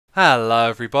Hello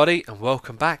everybody and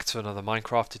welcome back to another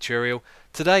Minecraft tutorial.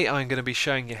 Today I'm going to be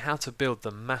showing you how to build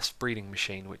the mass breeding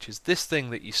machine, which is this thing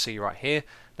that you see right here.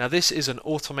 Now this is an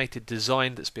automated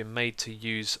design that's been made to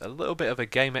use a little bit of a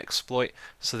game exploit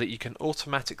so that you can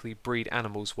automatically breed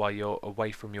animals while you're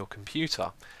away from your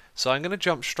computer. So I'm going to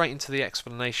jump straight into the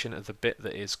explanation of the bit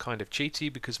that is kind of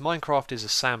cheaty, because Minecraft is a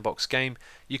sandbox game.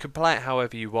 You can play it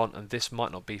however you want and this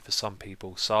might not be for some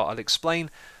people. So I'll explain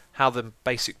how the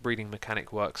basic breeding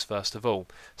mechanic works first of all.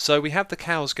 So we have the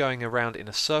cows going around in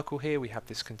a circle here. We have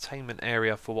this containment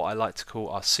area for what I like to call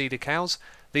our seeder cows.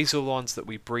 These are the ones that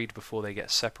we breed before they get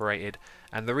separated,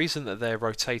 and the reason that they're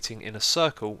rotating in a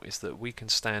circle is that we can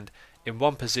stand in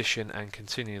one position and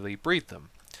continually breed them.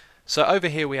 So over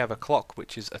here we have a clock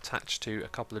which is attached to a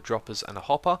couple of droppers and a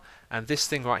hopper, and this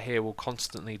thing right here will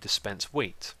constantly dispense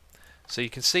wheat. So you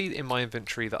can see in my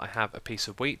inventory that I have a piece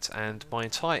of wheat, and my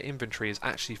entire inventory is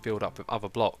actually filled up with other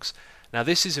blocks. Now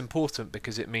this is important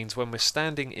because it means when we're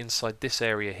standing inside this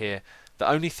area here, the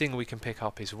only thing we can pick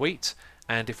up is wheat,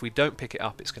 and if we don't pick it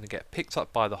up it's going to get picked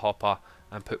up by the hopper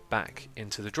and put back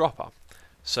into the dropper.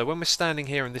 So when we're standing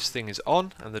here and this thing is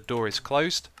on and the door is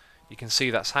closed, you can see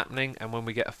that's happening, and when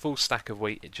we get a full stack of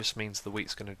wheat it just means the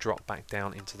wheat's going to drop back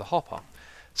down into the hopper.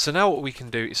 So now what we can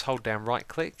do is hold down right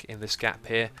click in this gap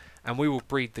here and we will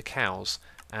breed the cows,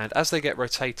 and as they get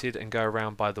rotated and go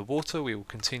around by the water we will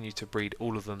continue to breed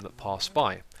all of them that pass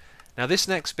by. Now this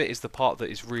next bit is the part that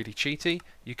is really cheaty.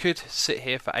 You could sit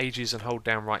here for ages and hold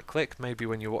down right click, maybe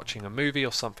when you're watching a movie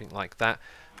or something like that,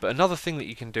 but another thing that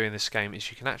you can do in this game is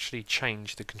you can actually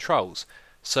change the controls.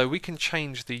 So we can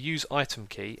change the use item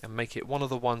key and make it one of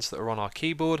the ones that are on our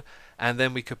keyboard, and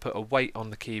then we could put a weight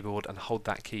on the keyboard and hold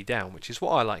that key down, which is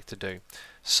what I like to do.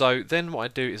 So then what I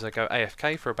do is I go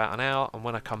AFK for about an hour, and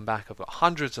when I come back I've got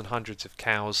hundreds and hundreds of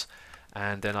cows,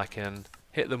 and then I can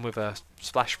hit them with a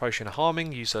splash potion of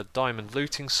harming, use a diamond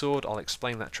looting sword, I'll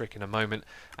explain that trick in a moment,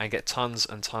 and get tons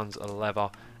and tons of leather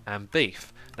and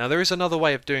beef. Now there is another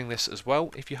way of doing this as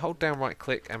well. If you hold down right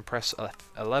click and press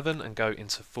F11 and go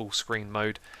into full screen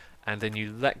mode, and then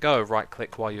you let go of right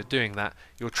click while you're doing that,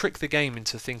 you'll trick the game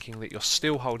into thinking that you're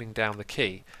still holding down the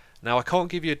key. Now I can't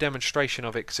give you a demonstration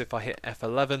of it because if I hit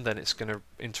F11 then it's going to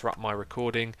interrupt my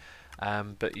recording,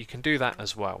 but you can do that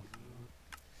as well.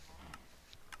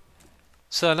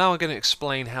 So now I'm going to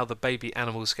explain how the baby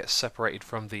animals get separated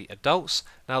from the adults.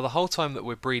 Now the whole time that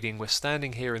we're breeding we're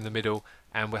standing here in the middle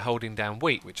and we're holding down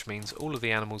wheat, which means all of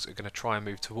the animals are going to try and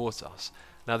move towards us.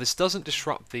 Now this doesn't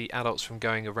disrupt the adults from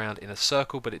going around in a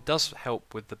circle, but it does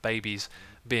help with the babies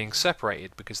being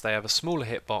separated because they have a smaller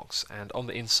hitbox, and on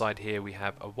the inside here we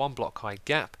have a 1 block high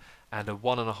gap and a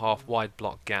 1.5 wide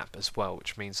block gap as well,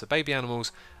 which means the baby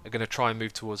animals are going to try and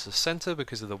move towards the center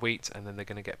because of the wheat, and then they're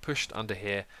going to get pushed under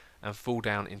here and fall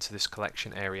down into this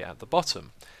collection area at the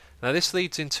bottom. Now this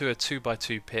leads into a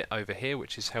 2x2 pit over here,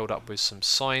 which is held up with some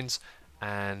signs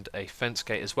and a fence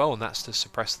gate as well, and that's to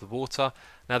suppress the water.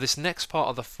 Now this next part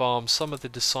of the farm, some of the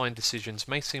design decisions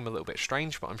may seem a little bit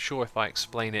strange, but I'm sure if I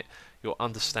explain it you'll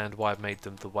understand why I've made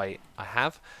them the way I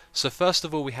have. So first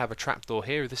of all we have a trapdoor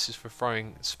here. This is for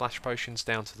throwing splash potions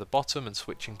down to the bottom and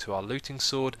switching to our looting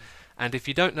sword, and if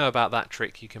you don't know about that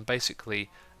trick you can basically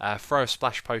throw a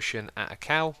splash potion at a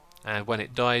cow, and when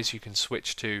it dies you can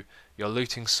switch to your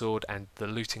looting sword and the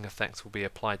looting effect will be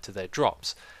applied to their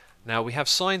drops. Now we have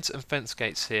signs and fence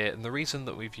gates here, and the reason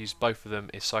that we've used both of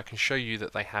them is so I can show you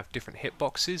that they have different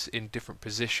hitboxes in different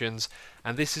positions,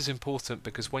 and this is important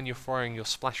because when you're throwing your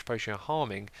splash potion of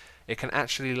harming it can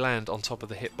actually land on top of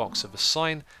the hitbox of a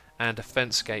sign and a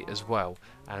fence gate as well,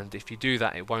 and if you do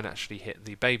that it won't actually hit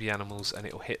the baby animals and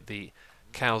it will hit the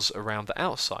cows around the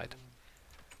outside.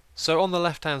 So on the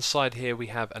left hand side here we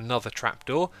have another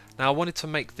trapdoor. Now I wanted to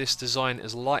make this design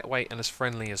as lightweight and as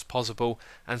friendly as possible,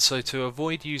 and so to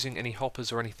avoid using any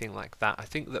hoppers or anything like that I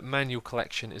think that manual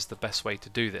collection is the best way to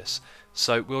do this.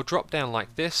 So we'll drop down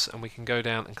like this and we can go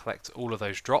down and collect all of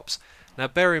those drops. Now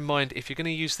bear in mind if you're going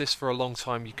to use this for a long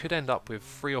time you could end up with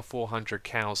 300 or 400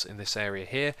 cows in this area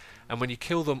here, and when you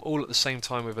kill them all at the same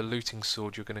time with a looting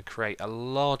sword you're going to create a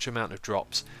large amount of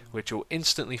drops which will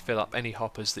instantly fill up any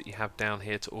hoppers that you have down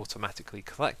here to automatically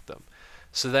collect them.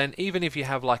 So then even if you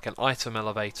have like an item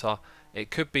elevator,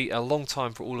 it could be a long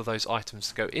time for all of those items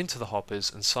to go into the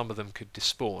hoppers and some of them could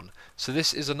despawn. So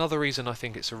this is another reason I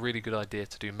think it's a really good idea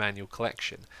to do manual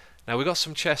collection. Now we've got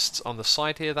some chests on the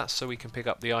side here, that's so we can pick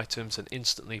up the items and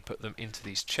instantly put them into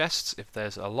these chests if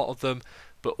there's a lot of them,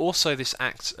 but also this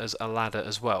acts as a ladder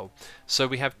as well. So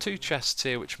we have 2 chests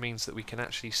here, which means that we can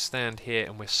actually stand here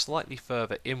and we're slightly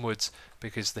further inwards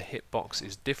because the hitbox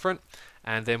is different,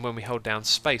 and then when we hold down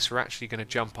space we're actually going to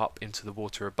jump up into the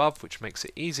water above, which makes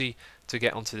it easy to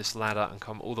get onto this ladder and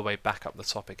come all the way back up the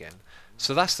top again.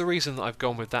 So that's the reason that I've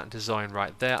gone with that design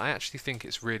right there. I actually think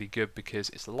it's really good because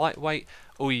it's lightweight.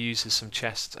 All you use is some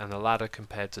chests and a ladder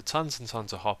compared to tons and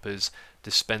tons of hoppers,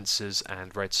 dispensers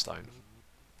and redstone.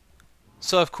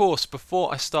 So of course,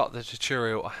 before I start the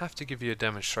tutorial, I have to give you a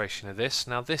demonstration of this.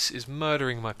 Now this is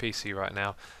murdering my PC right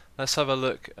now. Let's have a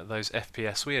look at those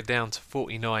FPS. We are down to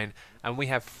 49 and we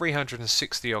have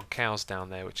 360 odd cows down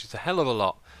there, which is a hell of a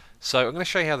lot. So I'm going to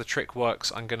show you how the trick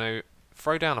works. I'm going to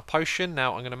throw down a potion.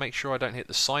 Now I'm going to make sure I don't hit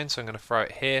the sign, so I'm going to throw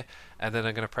it here and then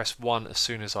I'm going to press 1 as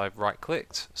soon as I've right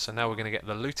clicked. So now we're going to get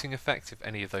the looting effect if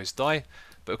any of those die,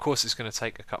 but of course it's going to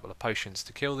take a couple of potions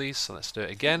to kill these, so let's do it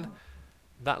again.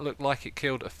 That looked like it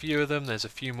killed a few of them. There's a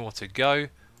few more to go,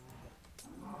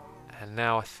 and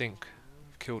now I think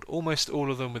I've killed almost all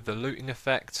of them with the looting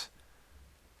effect.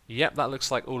 Yep, that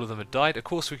looks like all of them have died. Of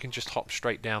course we can just hop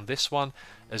straight down this one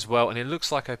as well, and it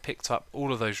looks like I picked up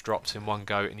all of those drops in one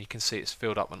go, and you can see it's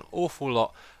filled up an awful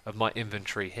lot of my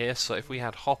inventory here. So if we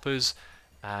had hoppers,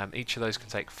 each of those can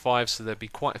take 5, so there'd be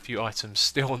quite a few items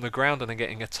still on the ground, and I'm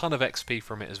getting a ton of XP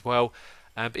from it as well.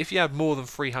 But if you had more than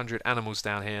 300 animals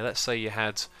down here, let's say you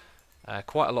had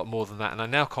quite a lot more than that, and I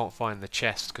now can't find the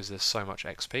chest because there's so much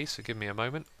XP, so give me a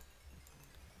moment.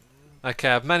 Okay,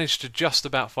 I've managed to just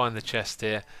about find the chest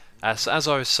here. So as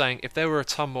I was saying, if there were a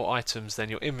ton more items, then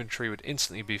your inventory would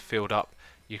instantly be filled up.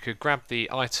 You could grab the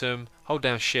item, hold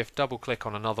down shift, double click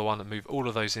on another one and move all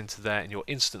of those into there, and you'll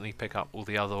instantly pick up all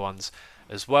the other ones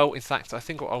as well. In fact, I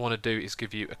think what I want to do is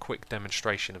give you a quick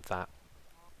demonstration of that.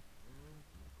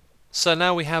 So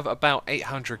now we have about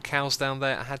 800 cows down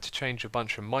there. I had to change a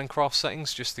bunch of Minecraft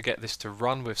settings just to get this to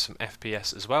run with some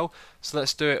FPS as well. So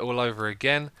let's do it all over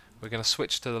again. We're going to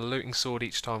switch to the looting sword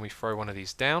each time we throw one of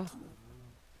these down.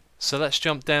 So let's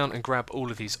jump down and grab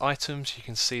all of these items. You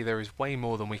can see there is way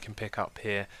more than we can pick up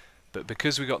here, but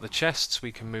because we got the chests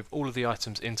we can move all of the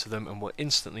items into them and we'll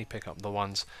instantly pick up the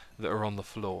ones that are on the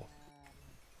floor.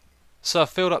 So I've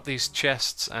filled up these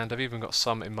chests and I've even got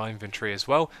some in my inventory as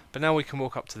well, but now we can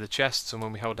walk up to the chests, and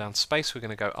when we hold down space we're going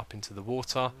to go up into the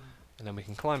water, and then we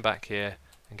can climb back here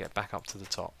and get back up to the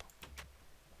top.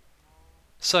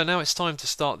 So now it's time to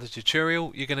start the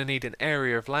tutorial. You're going to need an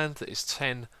area of land that is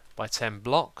 10 by 10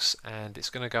 blocks, and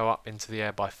it's going to go up into the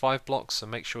air by 5 blocks, so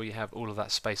make sure you have all of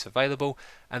that space available.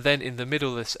 And then in the middle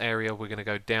of this area we're going to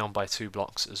go down by 2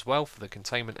 blocks as well for the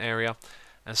containment area.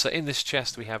 And so in this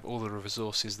chest we have all the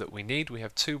resources that we need. We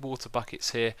have 2 water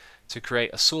buckets here to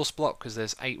create a source block because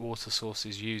there's 8 water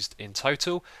sources used in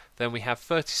total. Then we have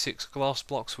 36 glass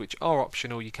blocks which are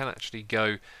optional. You can actually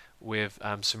go with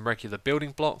some regular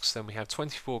building blocks. Then we have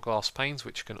 24 glass panes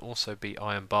which can also be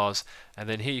iron bars, and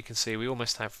then here you can see we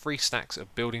almost have 3 stacks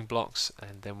of building blocks,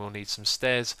 and then we'll need some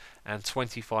stairs and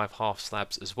 25 half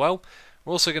slabs as well.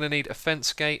 We're also going to need a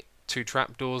fence gate, 2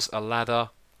 trapdoors, a ladder,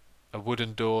 a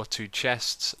wooden door, 2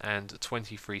 chests and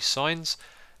 23 signs,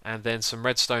 and then some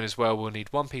redstone as well. We'll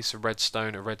need 1 piece of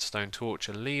redstone, a redstone torch,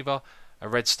 a lever, a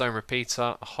redstone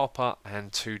repeater, a hopper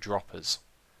and 2 droppers.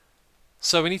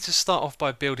 So we need to start off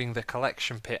by building the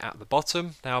collection pit at the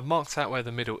bottom. Now I've marked out where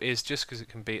the middle is just because it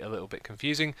can be a little bit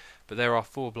confusing, but there are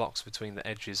 4 blocks between the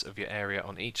edges of your area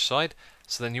on each side.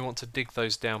 So then you want to dig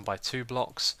those down by 2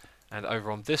 blocks, and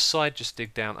over on this side just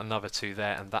dig down another 2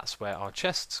 there, and that's where our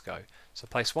chests go. So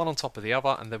place one on top of the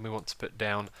other, and then we want to put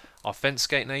down our fence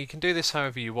gate. Now you can do this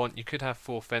however you want. You could have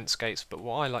 4 fence gates, but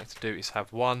what I like to do is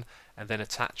have 1 and then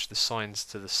attach the signs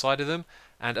to the side of them.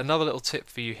 And another little tip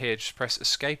for you here, just press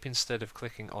escape instead of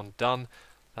clicking on done.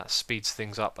 That speeds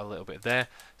things up a little bit there.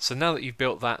 So now that you've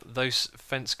built that, those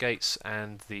fence gates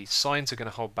and the signs are going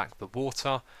to hold back the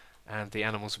water, and the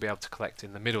animals will be able to collect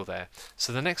in the middle there.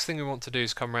 So the next thing we want to do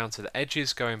is come around to the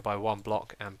edges, going by 1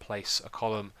 block, and place a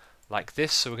column like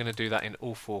this. So we're going to do that in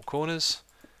all 4 corners,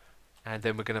 and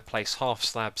then we're going to place half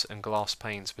slabs and glass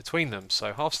panes between them.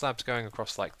 So half slabs going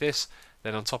across like this,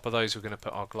 then on top of those we're going to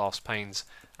put our glass panes,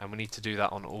 and we need to do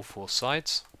that on all 4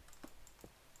 sides.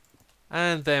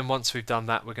 And then once we've done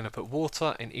that we're going to put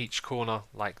water in each corner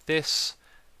like this,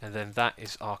 and then that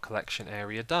is our collection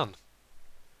area done.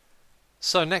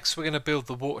 So next we're going to build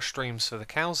the water streams for the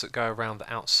cows that go around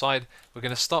the outside. We're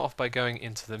going to start off by going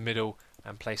into the middle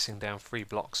and placing down 3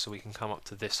 blocks so we can come up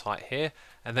to this height here,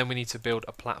 and then we need to build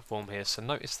a platform here. So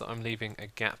notice that I'm leaving a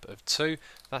gap of 2.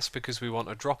 That's because we want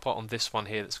a dropper on this one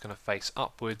here that's going to face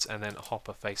upwards, and then a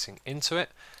hopper facing into it.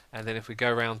 And then if we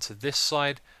go around to this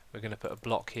side we're going to put a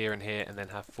block here and here and then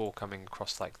have 4 coming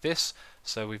across like this.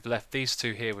 So we've left these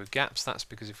 2 here with gaps. That's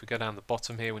because if we go down the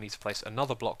bottom here, we need to place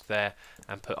another block there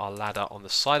and put our ladder on the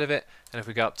side of it. And if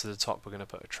we go up to the top, we're going to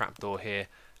put a trapdoor here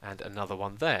and another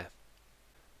one there.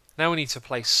 Now we need to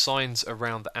place signs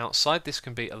around the outside. This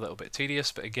can be a little bit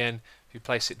tedious, but again, if you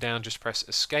place it down, just press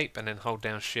escape and then hold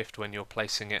down shift when you're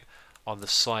placing it on the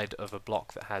side of a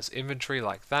block that has inventory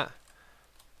like that.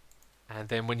 And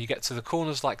then when you get to the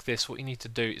corners like this, what you need to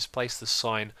do is place the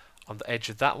sign on the edge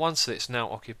of that one, so it's now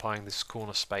occupying this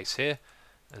corner space here.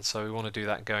 And so we want to do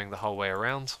that going the whole way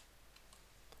around.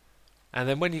 And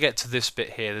then when you get to this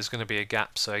bit here, there's going to be a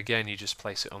gap, so again you just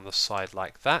place it on the side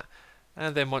like that.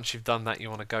 And then once you've done that, you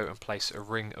want to go and place a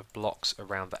ring of blocks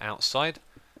around the outside.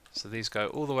 So these go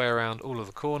all the way around all of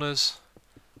the corners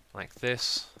like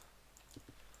this.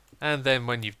 And then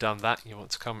when you've done that, you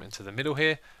want to come into the middle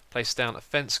here, place down a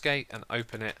fence gate and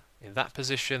open it in that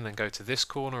position, then go to this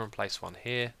corner and place one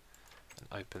here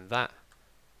and open that,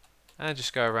 and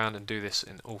just go around and do this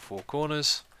in all 4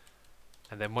 corners.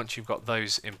 And then once you've got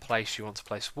those in place, you want to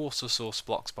place water source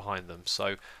blocks behind them.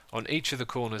 So on each of the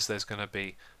corners there's going to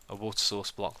be a water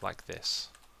source block like this.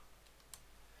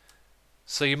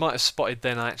 So you might have spotted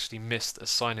then I actually missed a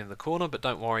sign in the corner, but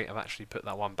don't worry, I've actually put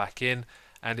that one back in,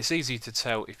 and it's easy to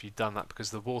tell if you've done that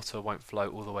because the water won't flow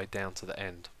all the way down to the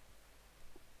end.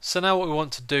 So now what we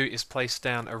want to do is place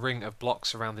down a ring of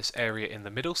blocks around this area in the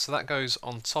middle, so that goes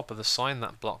on top of the sign,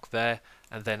 that block there,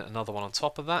 and then another one on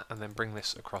top of that, and then bring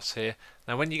this across here.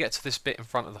 Now when you get to this bit in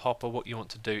front of the hopper, what you want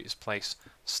to do is place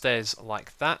stairs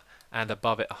like that, and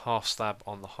above it a half slab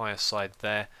on the higher side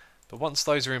there. But once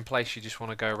those are in place, you just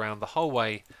want to go around the whole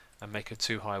way and make a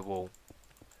 2-high wall.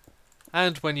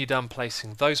 And when you're done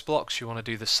placing those blocks, you want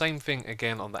to do the same thing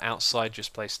again on the outside,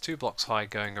 just place 2 blocks high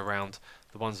going around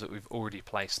the ones that we've already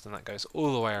placed, and that goes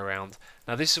all the way around.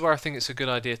 Now this is where I think it's a good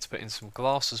idea to put in some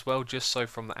glass as well, just so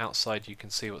from the outside you can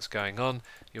see what's going on.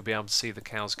 You'll be able to see the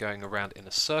cows going around in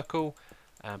a circle,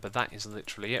 but that is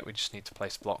literally it. We just need to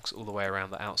place blocks all the way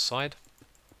around the outside.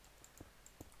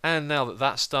 And now that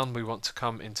that's done, we want to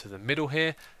come into the middle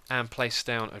here and place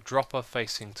down a dropper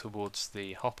facing towards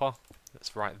the hopper.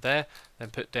 That's right there. Then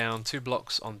put down 2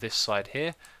 blocks on this side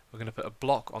here. We're going to put a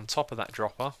block on top of that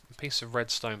dropper, a piece of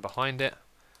redstone behind it,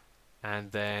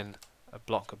 and then a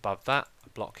block above that, a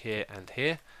block here and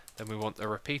here. Then we want a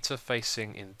repeater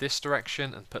facing in this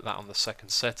direction and put that on the second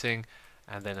setting,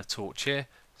 and then a torch here.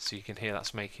 So you can hear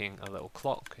that's making a little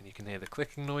clock, and you can hear the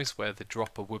clicking noise where the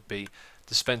dropper would be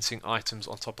dispensing items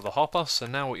on top of the hopper. So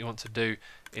now what you want to do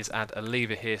is add a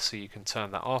lever here so you can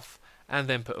turn that off, and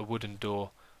then put a wooden door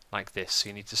like this. So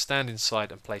you need to stand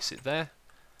inside and place it there,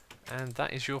 and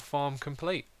that is your farm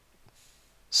complete.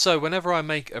 So whenever I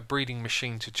make a breeding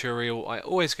machine tutorial, I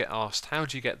always get asked, how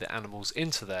do you get the animals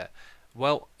into there?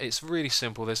 Well, it's really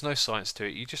simple, there's no science to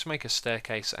it. You just make a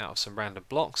staircase out of some random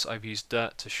blocks. I've used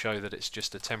dirt to show that it's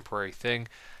just a temporary thing.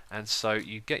 And so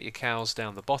you get your cows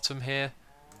down the bottom here,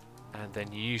 and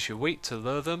then you use your wheat to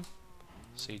lure them.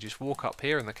 So you just walk up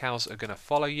here and the cows are going to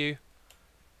follow you.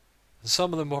 And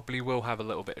some of them probably will have a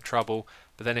little bit of trouble,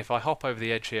 but then if I hop over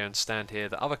the edge here and stand here,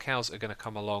 the other cows are going to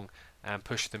come along and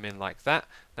push them in like that.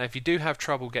 Now if you do have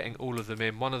trouble getting all of them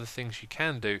in, one of the things you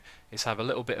can do is have a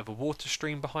little bit of a water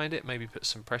stream behind it, maybe put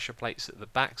some pressure plates at the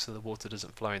back so the water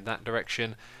doesn't flow in that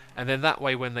direction, and then that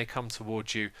way when they come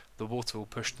towards you, the water will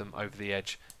push them over the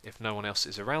edge if no one else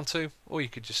is around to, or you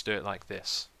could just do it like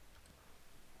this.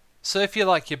 So if you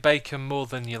like your bacon more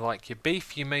than you like your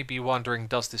beef, you may be wondering,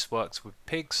 does this work with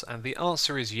pigs? And the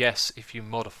answer is yes, if you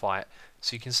modify it.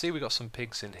 So you can see we've got some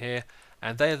pigs in here,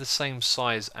 and they are the same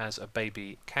size as a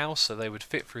baby cow, so they would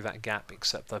fit through that gap,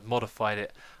 except I've modified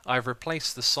it. I've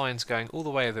replaced the signs going all the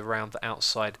way around the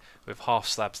outside with half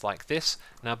slabs like this.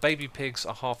 Now baby pigs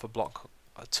are half a block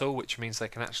tall, which means they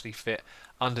can actually fit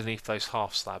underneath those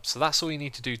half slabs. So that's all you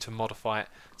need to do to modify it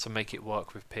to make it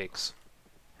work with pigs.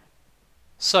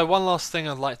 So one last thing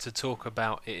I'd like to talk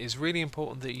about, it is really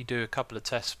important that you do a couple of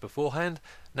tests beforehand.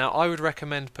 Now I would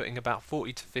recommend putting about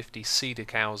 40 to 50 cedar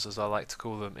cows, as I like to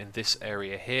call them, in this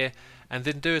area here, and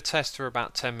then do a test for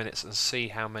about 10 minutes and see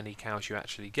how many cows you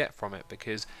actually get from it,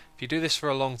 because if you do this for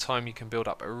a long time you can build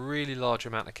up a really large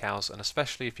amount of cows, and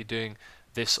especially if you're doing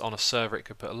this on a server, it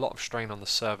could put a lot of strain on the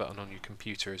server and on your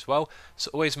computer as well.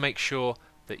 So always make sure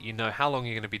that you know how long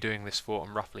you're going to be doing this for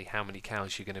and roughly how many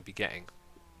cows you're going to be getting.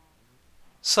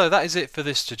 So that is it for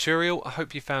this tutorial. I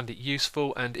hope you found it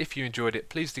useful, and if you enjoyed it,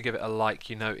 please do give it a like.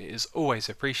 You know it is always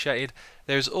appreciated.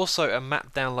 There is also a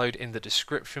map download in the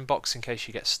description box in case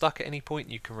you get stuck at any point.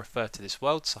 You can refer to this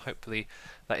world, so hopefully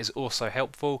that is also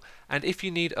helpful. And if you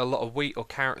need a lot of wheat or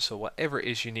carrots or whatever it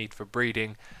is you need for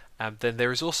breeding, Then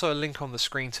there is also a link on the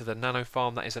screen to the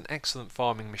Nanofarm. That is an excellent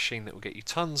farming machine that will get you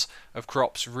tons of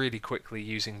crops really quickly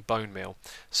using bone meal.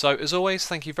 So as always,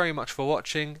 thank you very much for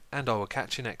watching, and I will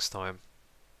catch you next time.